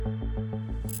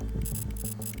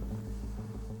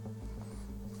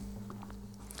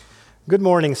Good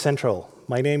morning, Central.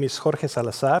 My name is Jorge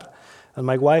Salazar, and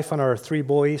my wife and our 3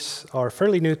 boys are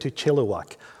fairly new to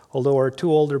Chilliwack, although our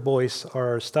 2 older boys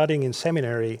are studying in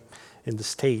seminary in the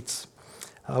States.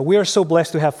 We are so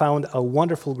blessed to have found a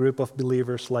wonderful group of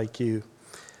believers like you.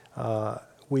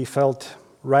 We felt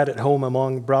right at home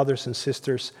among brothers and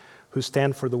sisters who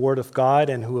stand for the Word of God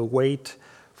and who await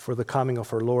for the coming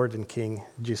of our Lord and King,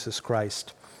 Jesus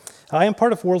Christ. I am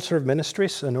part of World Serve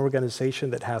Ministries, an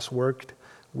organization that has worked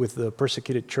with the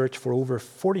persecuted church for over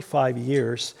 45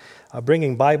 years,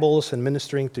 bringing Bibles and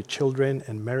ministering to children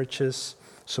and marriages,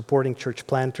 supporting church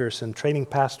planters and training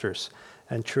pastors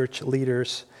and church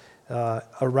leaders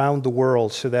around the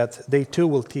world so that they too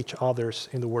will teach others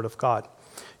in the Word of God.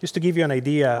 Just to give you an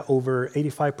idea, over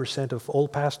 85% of all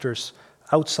pastors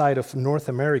outside of North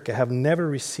America have never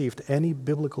received any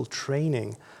biblical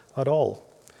training at all.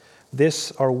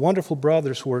 These are wonderful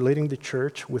brothers who are leading the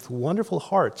church with wonderful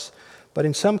hearts, but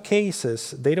in some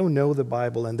cases, they don't know the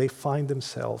Bible and they find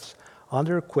themselves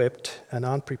under-equipped and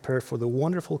unprepared for the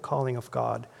wonderful calling of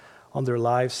God on their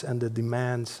lives and the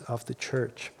demands of the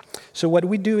church. So what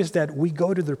we do is that we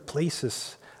go to their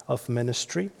places of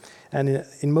ministry, and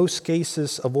in most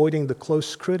cases, avoiding the close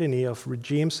scrutiny of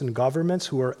regimes and governments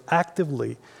who are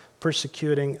actively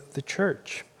persecuting the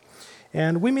church.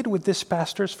 And we meet with these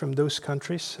pastors from those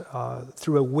countries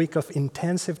through a week of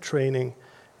intensive training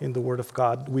in the Word of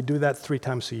God. We do that 3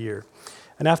 times a year.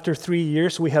 And after 3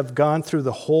 years, we have gone through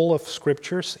the whole of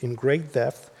Scriptures in great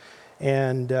depth,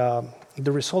 and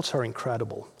the results are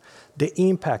incredible. The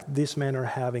impact these men are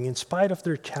having, in spite of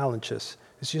their challenges,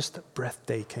 is just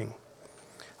breathtaking.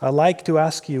 I'd like to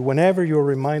ask you, whenever you're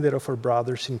reminded of our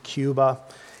brothers in Cuba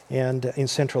and in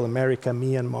Central America,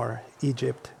 Myanmar,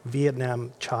 Egypt,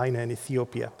 Vietnam, China, and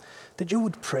Ethiopia, that you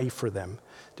would pray for them,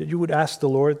 that you would ask the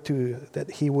Lord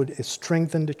that He would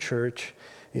strengthen the church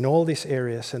in all these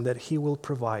areas and that He will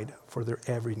provide for their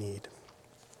every need.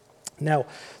 Now,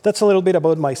 that's a little bit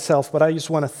about myself, but I just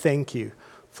want to thank you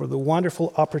for the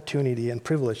wonderful opportunity and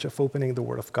privilege of opening the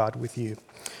Word of God with you.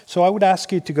 So I would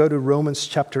ask you to go to Romans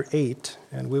chapter 8,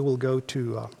 and we will go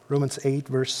to Romans 8,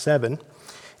 verse 7.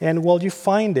 And while you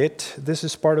find it, this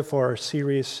is part of our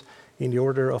series in the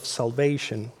order of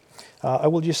salvation. I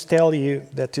will just tell you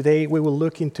that today we will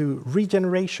look into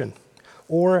regeneration,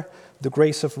 or the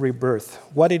grace of rebirth,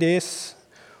 what it is,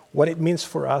 what it means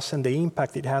for us, and the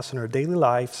impact it has on our daily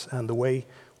lives and the way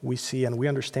we see and we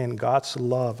understand God's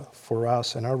love for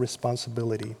us and our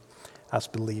responsibility as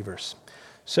believers.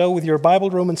 So with your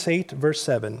Bible, Romans 8, verse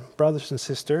 7, brothers and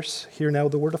sisters, hear now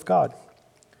the word of God.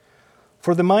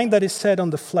 For the mind that is set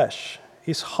on the flesh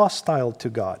is hostile to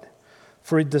God,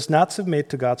 for it does not submit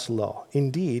to God's law.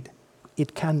 Indeed,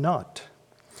 it cannot.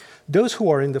 Those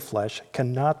who are in the flesh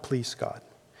cannot please God.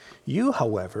 You,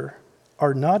 however,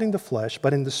 are not in the flesh,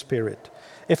 but in the Spirit,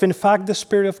 if in fact the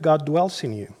Spirit of God dwells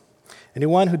in you.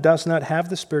 Anyone who does not have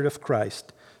the Spirit of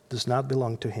Christ does not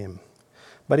belong to Him.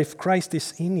 But if Christ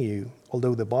is in you,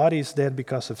 although the body is dead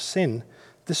because of sin,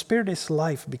 the Spirit is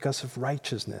life because of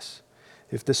righteousness.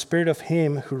 If the Spirit of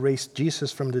Him who raised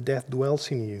Jesus from the dead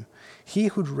dwells in you, He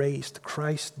who raised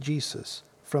Christ Jesus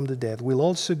from the dead will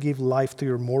also give life to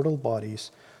your mortal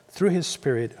bodies through His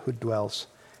Spirit who dwells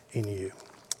in you.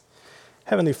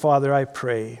 Heavenly Father, I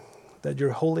pray that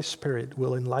your Holy Spirit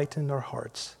will enlighten our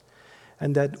hearts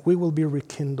and that we will be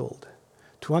rekindled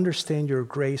to understand your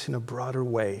grace in a broader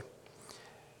way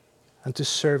and to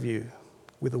serve you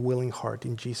with a willing heart.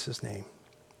 In Jesus' name,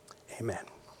 amen.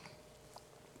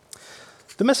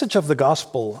 The message of the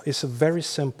gospel is a very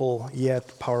simple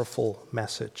yet powerful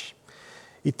message.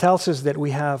 It tells us that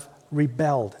we have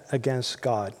rebelled against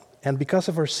God, and because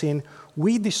of our sin,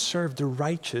 we deserve the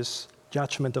righteous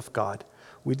judgment of God.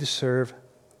 We deserve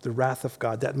the wrath of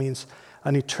God. That means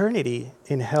an eternity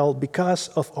in hell because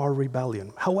of our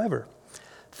rebellion. However,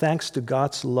 thanks to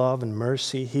God's love and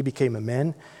mercy, He became a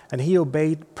man, and He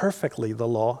obeyed perfectly the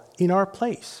law in our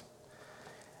place.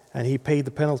 And He paid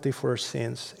the penalty for our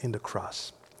sins in the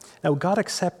cross. Now, God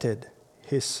accepted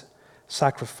His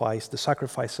sacrifice, the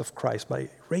sacrifice of Christ, by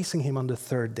raising Him on the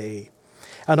 3rd day.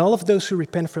 And all of those who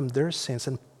repent from their sins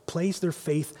and place their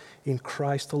faith in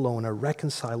Christ alone are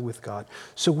reconciled with God.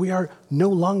 So we are no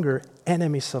longer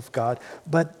enemies of God,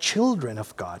 but children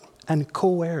of God and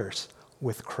co-heirs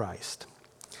with Christ.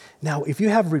 Now, if you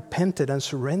have repented and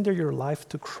surrendered your life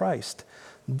to Christ,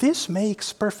 this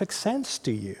makes perfect sense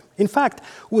to you. In fact,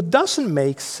 what doesn't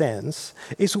make sense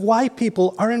is why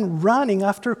people aren't running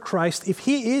after Christ if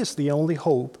He is the only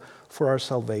hope for our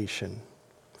salvation.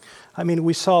 I mean,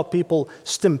 we saw people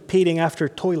stampeding after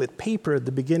toilet paper at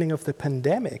the beginning of the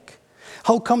pandemic.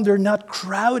 How come they're not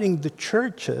crowding the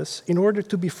churches in order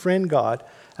to befriend God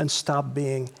and stop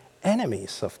being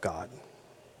enemies of God?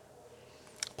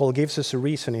 Paul gives us a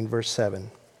reason in verse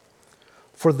 7.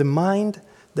 For the mind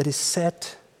that is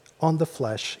set on the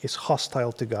flesh is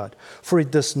hostile to God, for it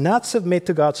does not submit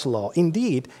to God's law.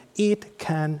 Indeed, it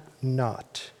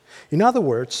cannot. In other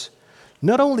words,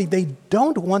 not only they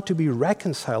don't want to be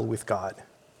reconciled with God,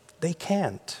 they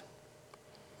can't.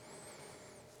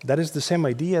 That is the same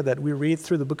idea that we read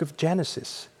through the book of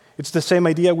Genesis. It's the same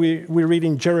idea we read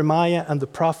in Jeremiah and the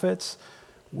prophets.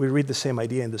 We read the same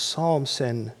idea in the Psalms,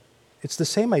 and it's the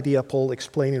same idea Paul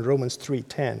explained in Romans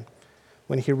 3:10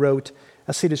 when he wrote,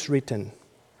 as it is written,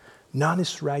 none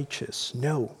is righteous,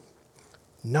 no,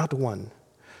 not one.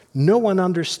 No one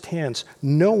understands,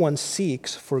 no one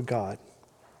seeks for God.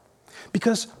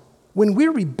 Because when we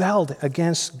rebelled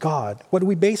against God, what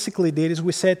we basically did is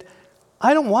we said,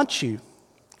 I don't want you.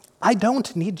 I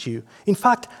don't need you. In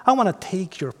fact, I want to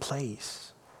take your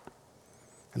place.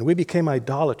 And we became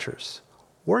idolaters,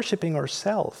 worshiping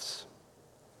ourselves,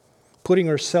 putting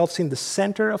ourselves in the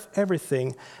center of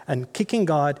everything and kicking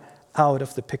God out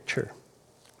of the picture.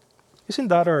 Isn't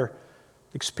that our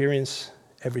experience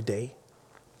every day?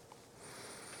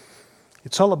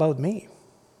 It's all about me.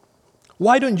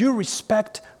 Why don't you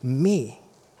respect me?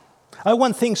 I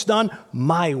want things done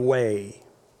my way.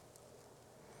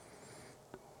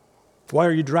 Why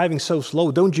are you driving so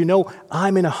slow? Don't you know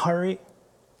I'm in a hurry?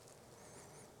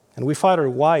 And we fight our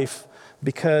wife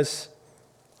because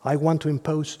I want to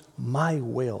impose my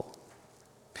will.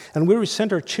 And we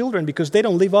resent our children because they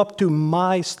don't live up to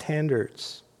my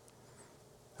standards.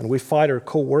 And we fight our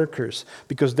co-workers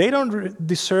because they don't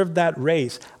deserve that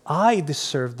raise. I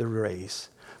deserve the raise.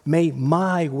 May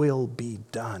my will be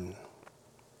done.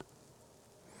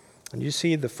 And you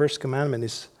see, the first commandment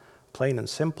is plain and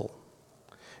simple.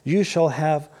 You shall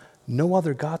have no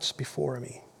other gods before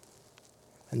me.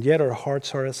 And yet our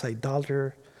hearts are as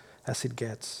idolater as it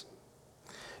gets.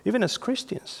 Even as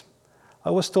Christians, I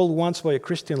was told once by a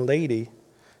Christian lady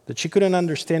that she couldn't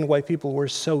understand why people were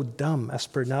so dumb as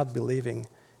per not believing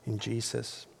in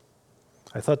Jesus.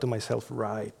 I thought to myself,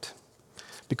 right,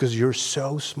 because you're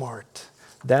so smart.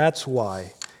 That's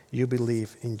why you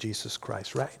believe in Jesus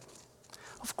Christ, right?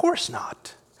 Of course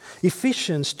not.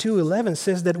 Ephesians 2:11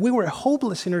 says that we were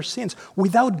hopeless in our sins,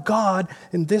 without God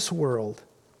in this world.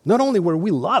 Not only were we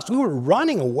lost, we were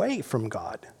running away from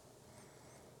God.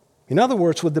 In other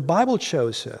words, what the Bible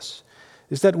shows us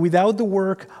is that without the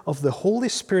work of the Holy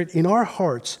Spirit in our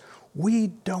hearts, we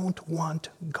don't want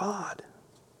God.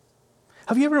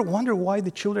 Have you ever wondered why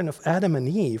the children of Adam and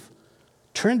Eve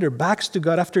turned their backs to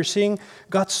God after seeing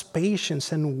God's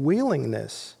patience and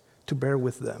willingness to bear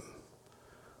with them?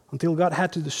 Until God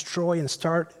had to destroy and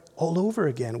start all over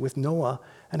again with Noah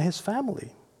and his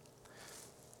family.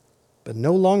 But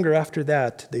no longer after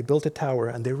that, they built a tower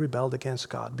and they rebelled against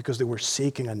God because they were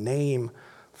seeking a name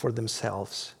for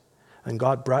themselves. And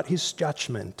God brought his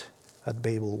judgment at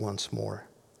Babel once more.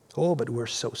 Oh, but we're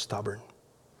so stubborn.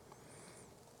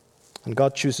 And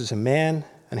God chooses a man,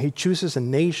 and he chooses a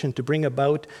nation to bring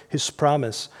about his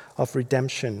promise of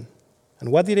redemption.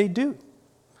 And what did they do?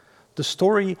 The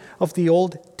story of the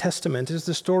Old Testament is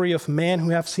the story of men who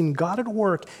have seen God at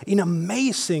work in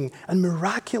amazing and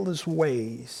miraculous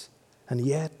ways. And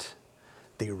yet,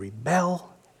 they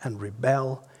rebel and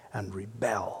rebel and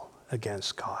rebel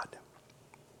against God.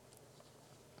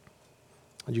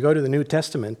 And you go to the New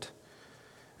Testament,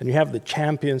 and you have the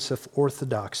champions of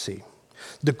orthodoxy,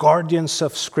 the guardians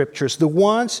of scriptures, the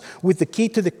ones with the key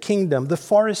to the kingdom, the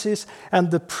Pharisees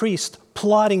and the priests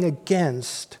plotting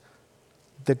against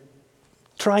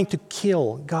trying to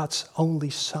kill God's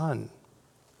only Son,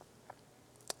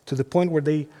 to the point where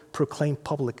they proclaim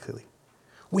publicly,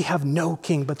 we have no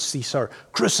king but Caesar,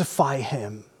 crucify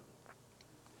him.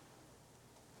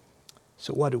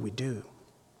 So what do we do?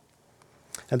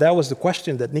 And that was the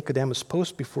question that Nicodemus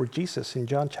posed before Jesus in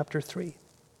John chapter 3.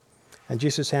 And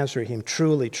Jesus answered him,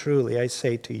 truly, truly, I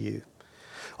say to you,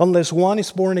 unless one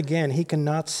is born again, he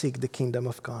cannot seek the kingdom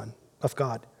of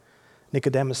God.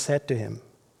 Nicodemus said to him,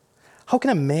 how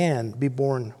can a man be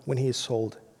born when he is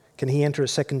old? Can he enter a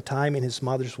second time in his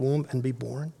mother's womb and be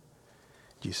born?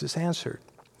 Jesus answered,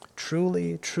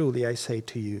 truly, truly, I say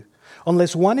to you,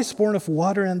 unless one is born of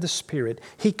water and the Spirit,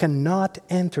 he cannot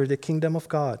enter the kingdom of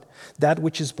God. That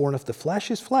which is born of the flesh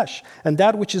is flesh, and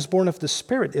that which is born of the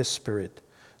Spirit is spirit.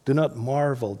 Do not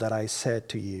marvel that I said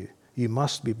to you, you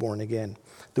must be born again.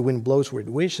 The wind blows where it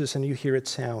wishes, and you hear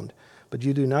its sound, but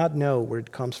you do not know where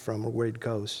it comes from or where it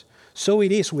goes. So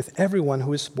it is with everyone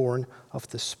who is born of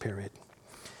the Spirit.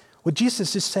 What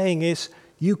Jesus is saying is,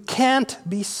 you can't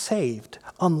be saved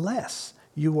unless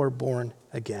you are born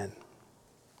again.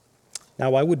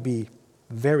 Now, I would be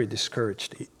very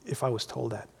discouraged if I was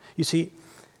told that. You see,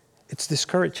 it's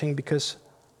discouraging because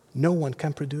no one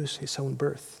can produce his own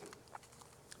birth.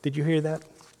 Did you hear that?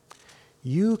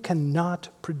 You cannot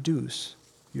produce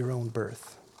your own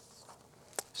birth.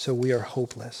 So we are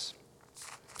hopeless.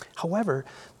 However,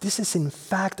 this is in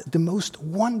fact the most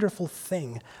wonderful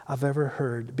thing I've ever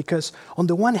heard, because on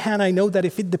the one hand, I know that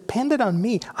if it depended on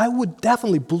me, I would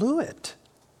definitely blow it.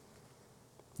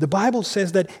 The Bible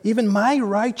says that even my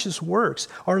righteous works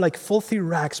are like filthy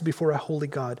rags before a holy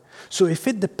God. So if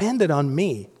it depended on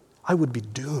me, I would be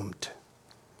doomed.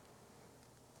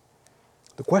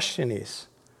 The question is,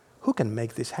 who can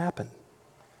make this happen?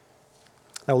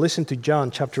 Now listen to John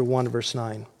chapter 1, verse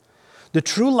 9. The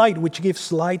true light which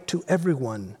gives light to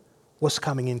everyone was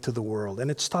coming into the world. And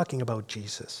it's talking about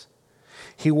Jesus.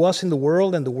 He was in the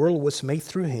world, and the world was made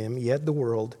through him, yet the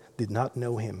world did not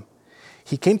know him.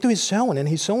 He came to his own, and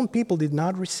his own people did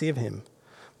not receive him.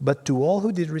 But to all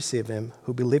who did receive him,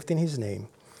 who believed in his name,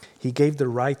 he gave the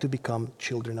right to become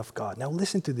children of God. Now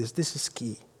listen to this. This is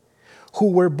key.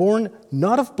 Who were born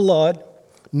not of blood,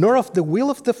 nor of the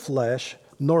will of the flesh,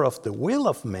 nor of the will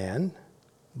of man,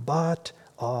 but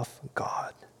of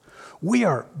God. We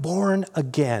are born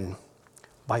again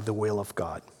by the will of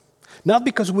God. Not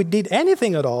because we did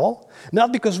anything at all,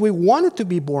 not because we wanted to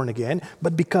be born again,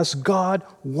 but because God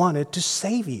wanted to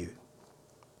save you.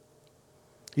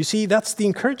 You see, that's the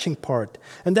encouraging part.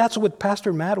 And that's what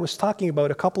Pastor Matt was talking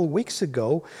about a couple of weeks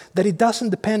ago, that it doesn't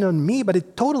depend on me, but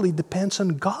it totally depends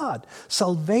on God.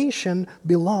 Salvation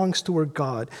belongs to our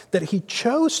God, that he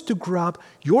chose to grab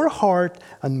your heart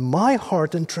and my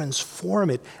heart and transform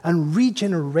it and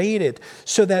regenerate it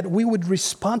so that we would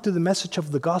respond to the message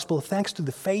of the gospel thanks to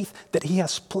the faith that he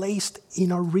has placed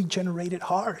in our regenerated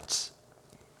hearts.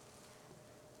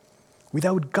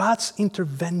 Without God's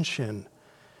intervention,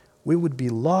 we would be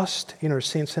lost in our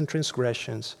sins and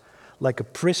transgressions, like a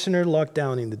prisoner locked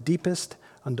down in the deepest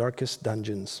and darkest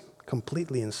dungeons,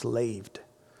 completely enslaved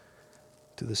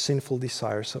to the sinful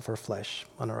desires of our flesh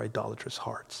and our idolatrous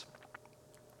hearts.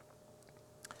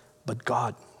 But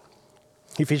God,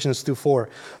 Ephesians 2:4,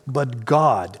 but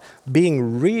God,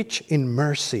 being rich in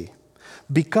mercy,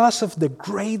 because of the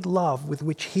great love with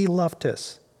which he loved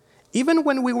us, even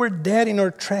when we were dead in our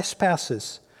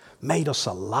trespasses, made us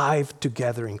alive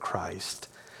together in Christ.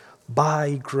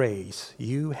 By grace,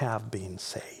 you have been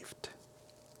saved.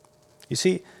 You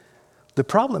see, the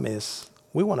problem is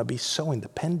we want to be so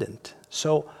independent,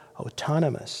 so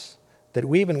autonomous, that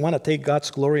we even want to take God's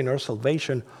glory and our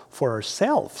salvation for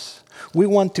ourselves. We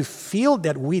want to feel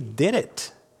that we did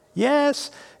it. Yes,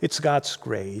 it's God's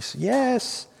grace.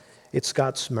 Yes, it's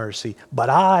God's mercy. But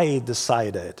I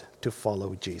decided to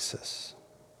follow Jesus.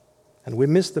 And we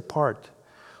miss the part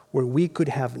where we could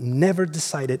have never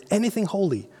decided anything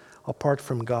holy apart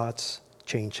from God's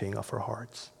changing of our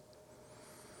hearts.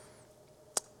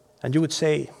 And you would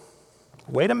say,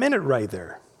 wait a minute right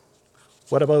there.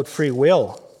 What about free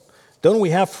will? Don't we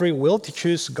have free will to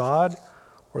choose God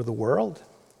or the world?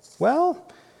 Well,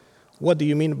 what do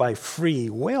you mean by free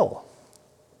will?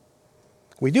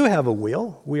 We do have a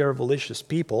will. We are volitional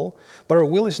people, but our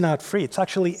will is not free. It's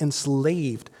actually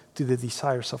enslaved to the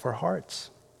desires of our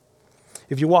hearts.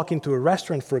 If you walk into a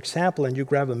restaurant, for example, and you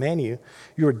grab a menu,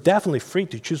 you're definitely free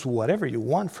to choose whatever you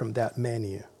want from that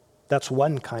menu. That's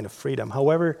one kind of freedom.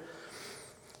 However,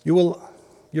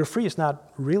 your free is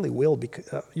not really will.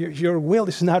 Your will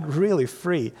is not really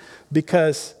free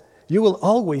because you will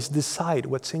always decide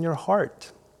what's in your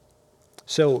heart.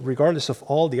 So regardless of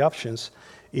all the options,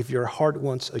 if your heart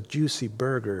wants a juicy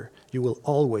burger, you will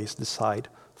always decide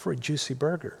for a juicy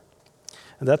burger.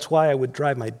 And that's why I would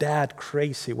drive my dad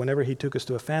crazy whenever he took us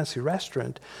to a fancy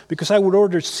restaurant, because I would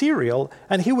order cereal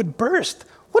and he would burst.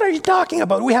 What are you talking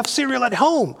about? We have cereal at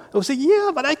home. I would say,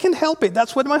 yeah, but I can't help it.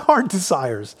 That's what my heart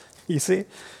desires. You see?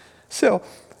 So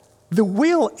the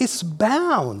will is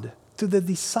bound to the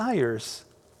desires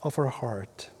of our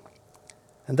heart.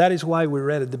 And that is why we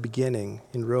read at the beginning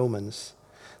in Romans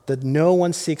that no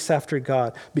one seeks after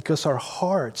God because our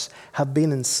hearts have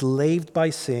been enslaved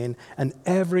by sin, and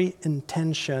every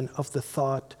intention of the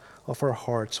thought of our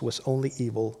hearts was only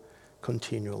evil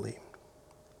continually.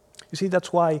 You see,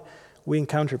 that's why we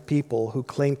encounter people who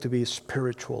claim to be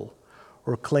spiritual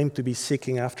or claim to be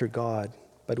seeking after God,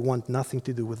 but want nothing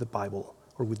to do with the Bible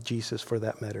or with Jesus for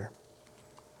that matter.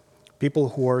 People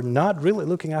who are not really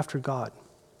looking after God,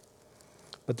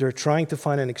 but they're trying to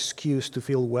find an excuse to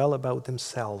feel well about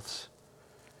themselves.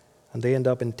 And they end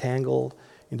up entangled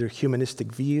in their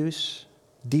humanistic views,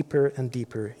 deeper and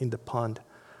deeper in the pond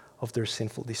of their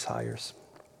sinful desires.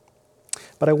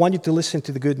 But I want you to listen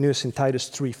to the good news in Titus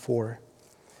 3:4.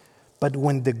 But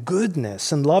when the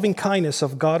goodness and loving kindness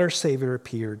of God our Savior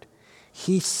appeared,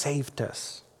 he saved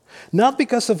us, not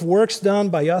because of works done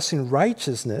by us in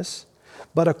righteousness,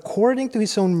 but according to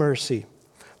his own mercy,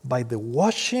 by the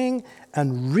washing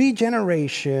and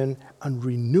regeneration and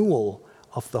renewal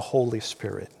of the Holy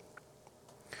Spirit.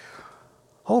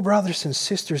 Oh, brothers and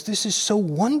sisters, this is so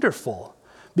wonderful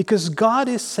because God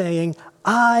is saying,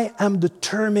 I am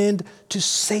determined to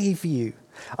save you.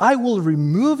 I will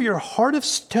remove your heart of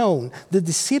stone, the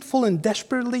deceitful and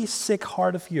desperately sick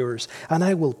heart of yours, and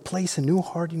I will place a new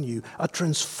heart in you, a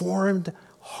transformed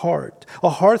heart, a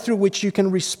heart through which you can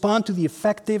respond to the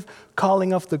effective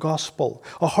calling of the gospel,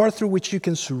 a heart through which you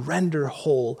can surrender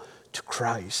whole to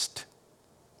Christ.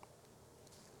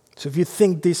 So if you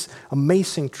think these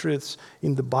amazing truths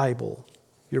in the Bible,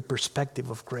 your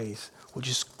perspective of grace will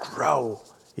just grow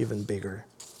even bigger.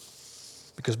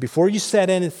 Because before you said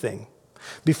anything,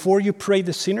 before you prayed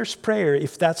the sinner's prayer,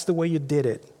 if that's the way you did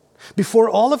it, before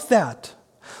all of that,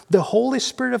 the Holy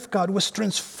Spirit of God was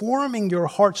transforming your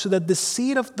heart so that the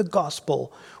seed of the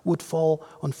gospel would fall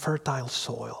on fertile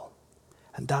soil.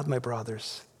 And that, my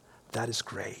brothers, that is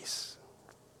grace.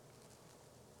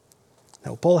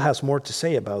 Now, Paul has more to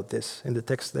say about this in the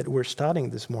text that we're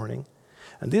studying this morning.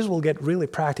 And this will get really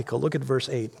practical. Look at verse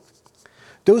 8.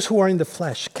 Those who are in the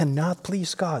flesh cannot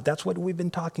please God. That's what we've been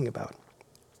talking about.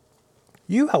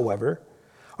 You, however,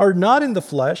 are not in the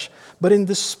flesh, but in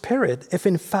the Spirit, if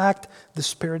in fact the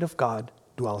Spirit of God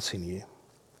dwells in you.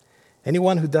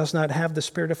 Anyone who does not have the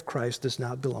Spirit of Christ does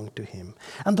not belong to him.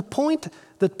 And the point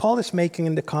that Paul is making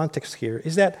in the context here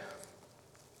is that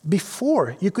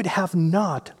before you could have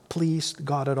not pleased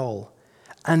God at all.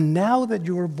 And now that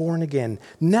you are born again,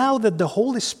 now that the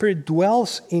Holy Spirit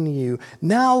dwells in you,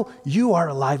 now you are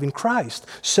alive in Christ.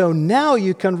 So now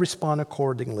you can respond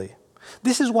accordingly.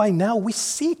 This is why now we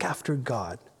seek after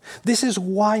God. This is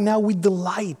why now we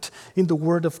delight in the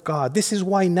Word of God. This is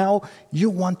why now you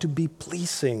want to be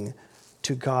pleasing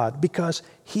to God, because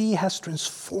He has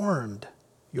transformed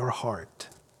your heart.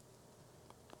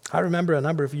 I remember a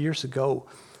number of years ago,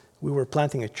 we were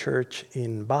planting a church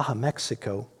in Baja,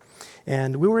 Mexico,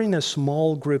 and we were in a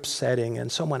small group setting,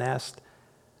 and someone asked,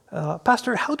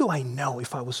 Pastor, how do I know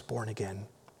if I was born again?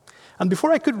 And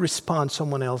before I could respond,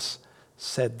 someone else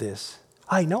said this,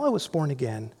 I know I was born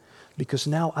again because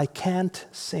now I can't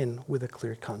sin with a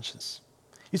clear conscience.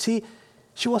 You see,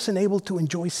 she wasn't able to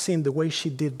enjoy sin the way she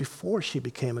did before she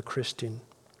became a Christian.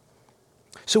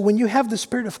 So when you have the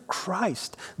Spirit of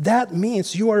Christ, that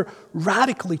means you are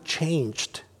radically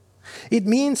changed. It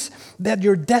means that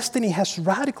your destiny has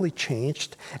radically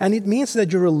changed, and it means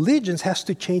that your allegiance has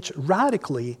to change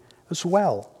radically as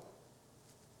well.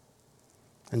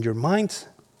 And your mind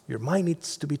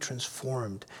needs to be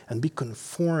transformed and be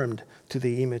conformed to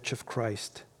the image of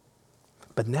Christ.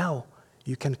 But now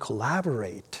you can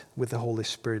collaborate with the Holy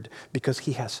Spirit because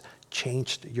He has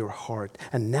changed your heart,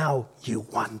 and now you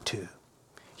want to.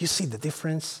 You see the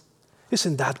difference?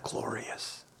 Isn't that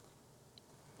glorious?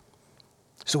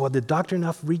 So what the doctrine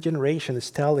of regeneration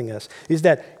is telling us is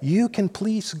that you can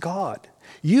please God.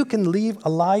 You can live a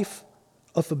life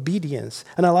of obedience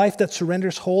and a life that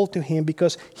surrenders whole to Him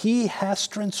because He has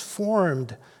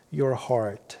transformed your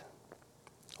heart.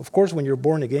 Of course, when you're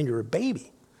born again, you're a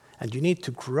baby, and you need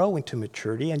to grow into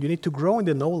maturity, and you need to grow in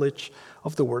the knowledge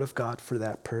of the Word of God for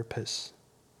that purpose.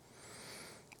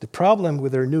 The problem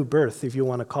with our new birth, if you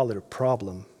want to call it a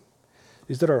problem,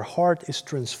 is that our heart is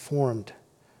transformed,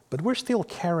 but we're still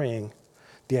carrying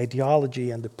the ideology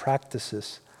and the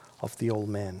practices of the old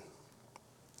man.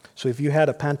 So if you had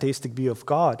a pantheistic view of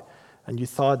God, and you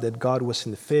thought that God was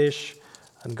in the fish,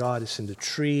 and God is in the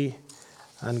tree,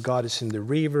 and God is in the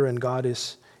river, and God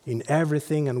is in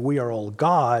everything, and we are all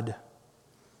God,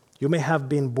 you may have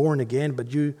been born again,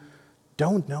 but you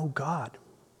don't know God.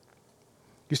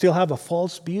 You still have a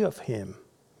false view of Him.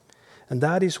 And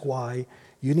that is why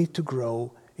you need to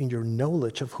grow in your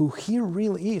knowledge of who He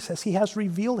really is, as He has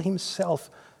revealed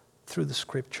Himself through the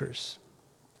Scriptures.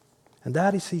 And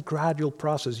that is a gradual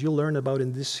process you'll learn about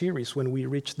in this series when we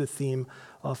reach the theme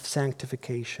of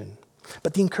sanctification.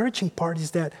 But the encouraging part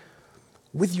is that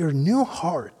with your new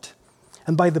heart,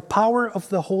 and by the power of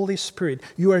the Holy Spirit,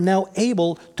 you are now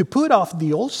able to put off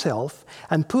the old self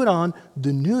and put on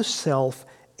the new self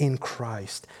in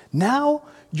Christ. Now,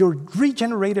 your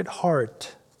regenerated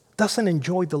heart doesn't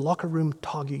enjoy the locker room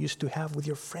talk you used to have with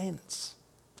your friends.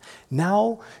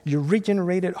 Now, your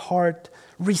regenerated heart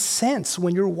resents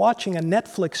when you're watching a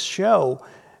Netflix show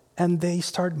and they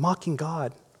start mocking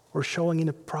God or showing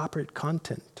inappropriate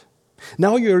content.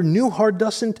 Now, your new heart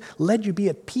doesn't let you be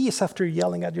at peace after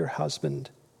yelling at your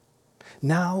husband.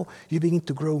 Now you begin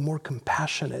to grow more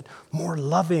compassionate, more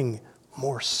loving,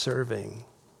 more serving.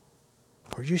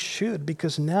 Or you should,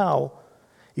 because now,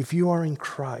 if you are in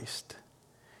Christ,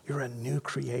 you're a new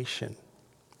creation.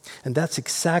 And that's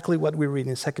exactly what we read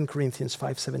in 2 Corinthians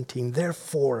 5:17.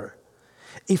 Therefore,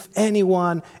 if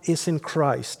anyone is in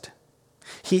Christ,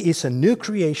 he is a new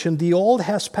creation. The old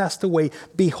has passed away.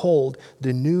 Behold,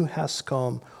 the new has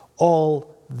come.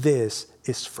 All this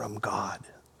is from God.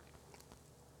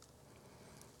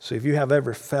 So if you have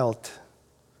ever felt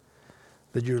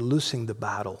that you're losing the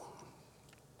battle,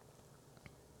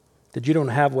 that you don't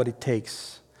have what it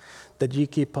takes, that you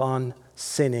keep on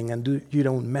sinning and you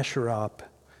don't measure up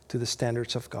to the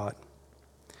standards of God,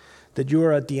 that you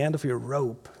are at the end of your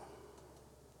rope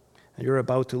and you're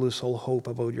about to lose all hope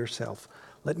about yourself,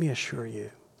 let me assure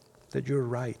you that you're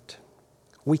right.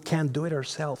 We can't do it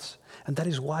ourselves, and that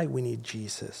is why we need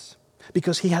Jesus,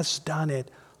 because he has done it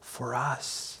for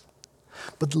us.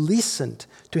 But listen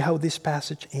to how this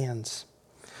passage ends,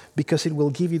 because it will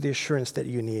give you the assurance that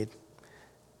you need.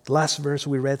 The last verse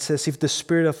we read says, if the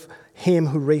spirit of him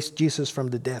who raised Jesus from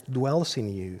the dead dwells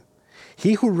in you,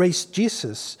 he who raised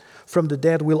Jesus from the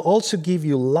dead will also give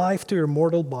you life to your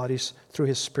mortal bodies through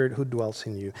his spirit who dwells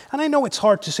in you. And I know it's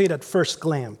hard to say it at first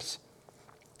glance,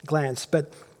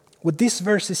 but what this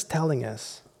verse is telling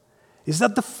us is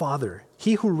that the Father,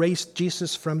 he who raised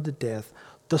Jesus from the dead,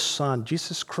 the Son,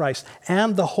 Jesus Christ,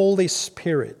 and the Holy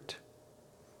Spirit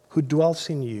who dwells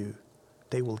in you,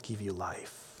 they will give you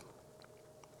life.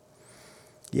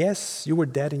 Yes, you were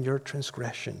dead in your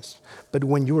transgressions, but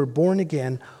when you were born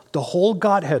again, the whole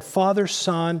Godhead, Father,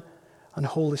 Son, and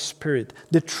Holy Spirit,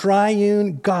 the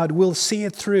triune God will see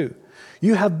it through.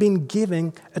 You have been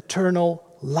given eternal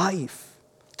life.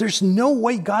 There's no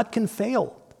way God can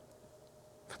fail.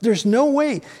 There's no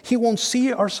way he won't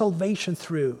see our salvation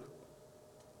through,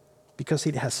 because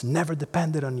it has never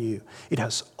depended on you. It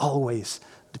has always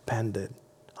depended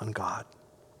on God.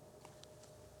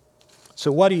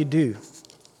 So what do?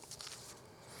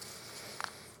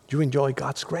 You enjoy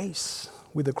God's grace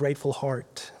with a grateful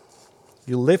heart.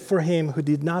 You live for him who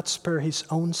did not spare his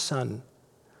own son,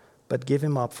 but gave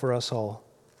him up for us all.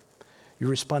 You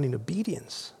respond in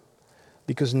obedience,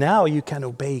 because now you can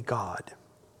obey God,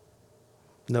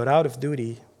 not out of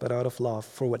duty, but out of love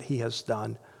for what he has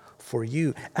done for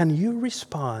you. And you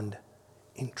respond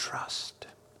in trust.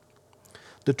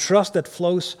 The trust that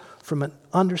flows from an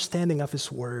understanding of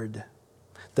his word,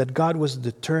 that God was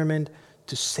determined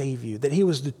to save you, that he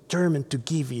was determined to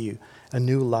give you a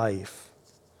new life.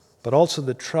 But also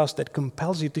the trust that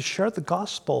compels you to share the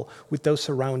gospel with those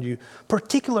around you,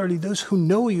 particularly those who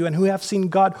know you and who have seen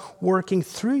God working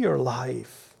through your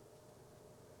life.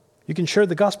 You can share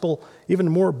the gospel even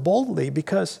more boldly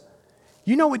because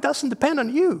you know it doesn't depend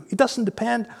on you. It doesn't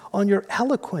depend on your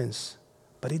eloquence,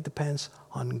 but it depends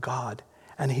on God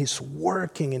and his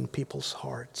working in people's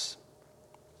hearts.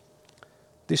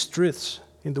 These truths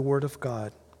in the Word of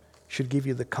God should give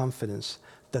you the confidence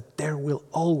that there will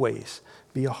always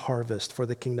be a harvest for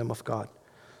the kingdom of God,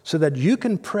 so that you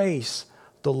can praise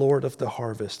the Lord of the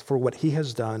harvest for what he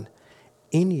has done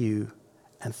in you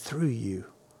and through you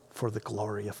for the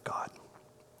glory of God.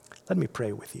 Let me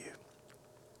pray with you.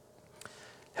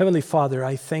 Heavenly Father,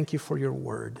 I thank you for your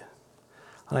word,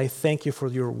 and I thank you for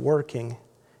your working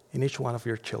in each one of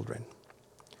your children.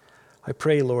 I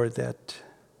pray, Lord, that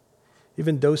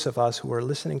even those of us who are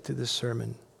listening to this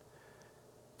sermon,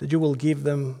 that you will give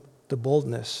them the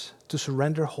boldness to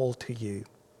surrender whole to you,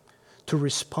 to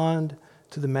respond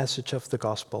to the message of the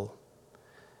gospel,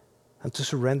 and to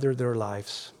surrender their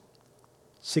lives,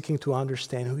 seeking to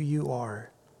understand who you are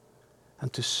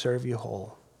and to serve you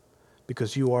whole,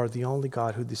 because you are the only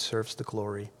God who deserves the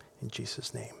glory. In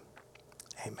Jesus' name,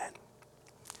 amen.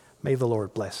 May the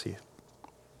Lord bless you.